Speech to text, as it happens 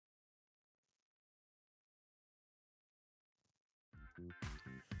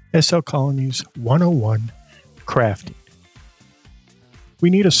SLColonies 101 Crafting. We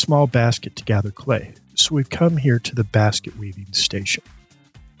need a small basket to gather clay, so we've come here to the basket weaving station.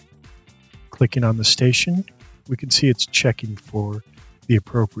 Clicking on the station, we can see it's checking for the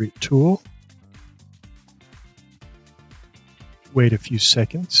appropriate tool. Wait a few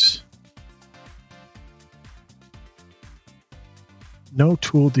seconds. No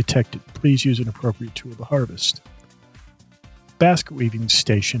tool detected. Please use an appropriate tool to harvest. Basket weaving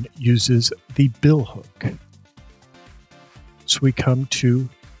station uses the bill hook. So we come to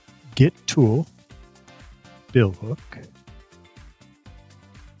Get Tool, Bill Hook,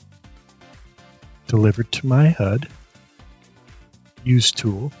 Delivered to my HUD, Use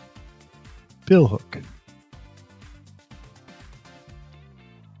Tool, Bill Hook.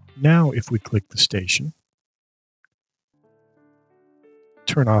 Now if we click the station,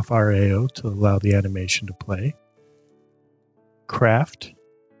 turn off our AO to allow the animation to play, Craft,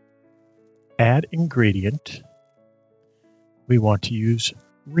 Add Ingredient, we want to use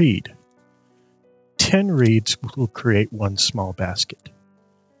reed. 10 reeds will create one small basket.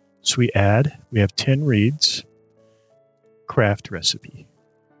 So we have 10 reeds, craft recipe.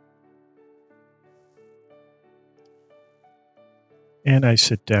 And I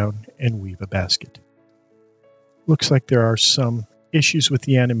sit down and weave a basket. Looks like there are some issues with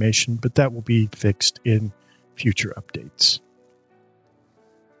the animation, but that will be fixed in future updates.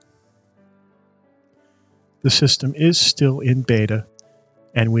 The system is still in beta,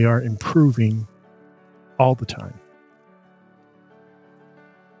 and we are improving all the time.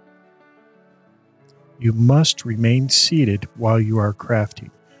 You must remain seated while you are crafting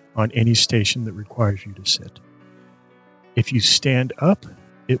on any station that requires you to sit. If you stand up,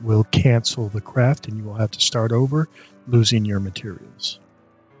 it will cancel the craft and you will have to start over, losing your materials.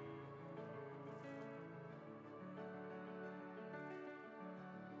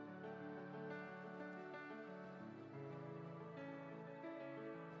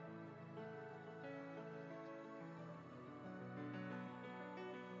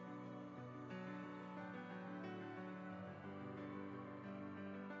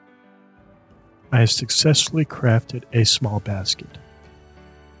 I have successfully crafted a small basket.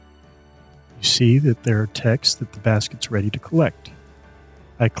 You see that there are texts that the basket's ready to collect.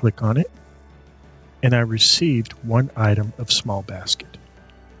 I click on it, and I received one item of small basket.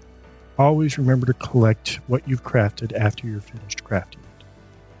 Always remember to collect what you've crafted after you're finished crafting it.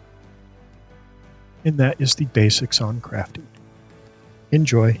 And that is the basics on crafting.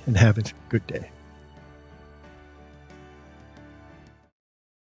 Enjoy and have a good day.